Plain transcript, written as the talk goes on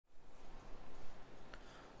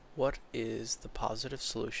What is the positive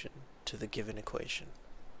solution to the given equation?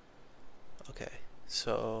 Okay,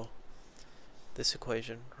 so this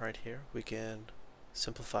equation right here, we can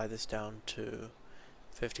simplify this down to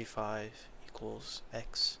 55 equals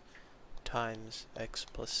x times x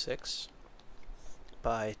plus 6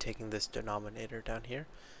 by taking this denominator down here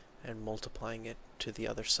and multiplying it to the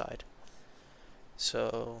other side.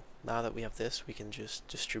 So now that we have this, we can just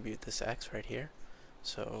distribute this x right here.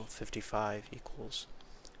 So 55 equals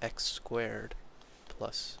x squared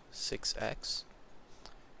plus 6x.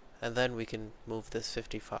 And then we can move this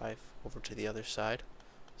 55 over to the other side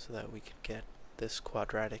so that we can get this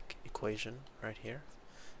quadratic equation right here.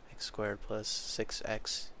 X squared plus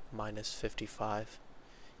 6x minus 55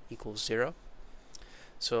 equals 0.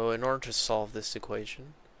 So in order to solve this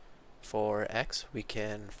equation for x, we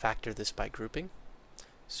can factor this by grouping.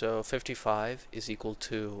 So 55 is equal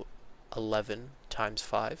to 11 times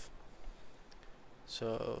 5.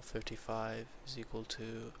 So 55 is equal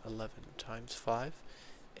to 11 times 5.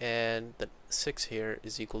 And the 6 here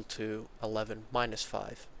is equal to 11 minus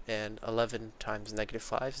 5. And 11 times negative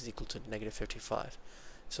 5 is equal to negative 55.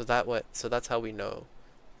 So that's how we know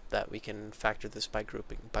that we can factor this by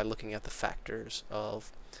grouping, by looking at the factors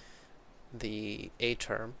of the a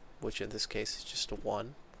term, which in this case is just a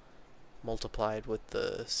 1, multiplied with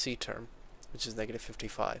the c term, which is negative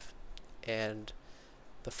 55. And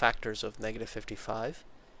the factors of negative 55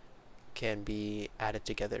 can be added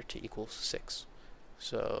together to equal 6.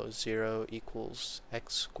 So 0 equals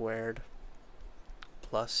x squared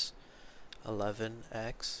plus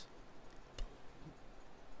 11x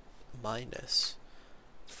minus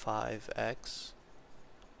 5x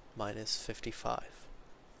minus 55.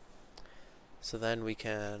 So then we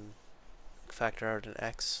can factor out an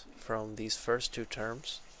x from these first two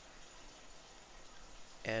terms,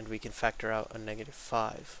 and we can factor out a negative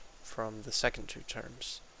 5 from the second two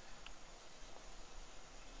terms.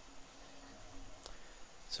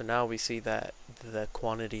 So now we see that the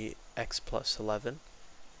quantity x plus 11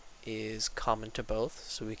 is common to both,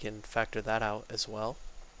 so we can factor that out as well.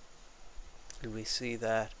 And we see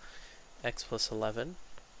that x plus 11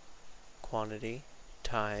 quantity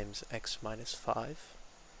times x minus 5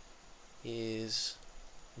 is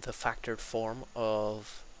the factored form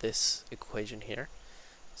of this equation here.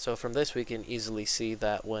 So from this we can easily see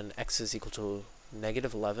that when x is equal to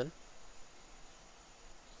negative 11,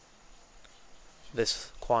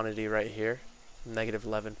 this quantity right here, negative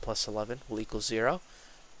 11 plus 11, will equal 0,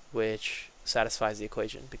 which satisfies the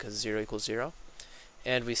equation because 0 equals 0.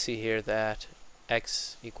 And we see here that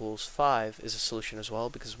x equals 5 is a solution as well,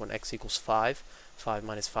 because when x equals 5, 5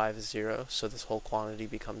 minus 5 is 0, so this whole quantity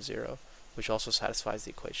becomes 0, which also satisfies the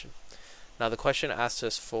equation. Now the question asks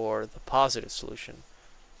us for the positive solution.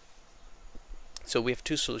 So we have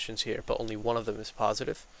two solutions here, but only one of them is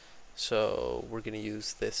positive. So we're going to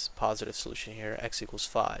use this positive solution here, x equals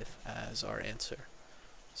 5, as our answer.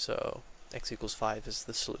 So x equals 5 is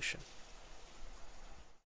the solution.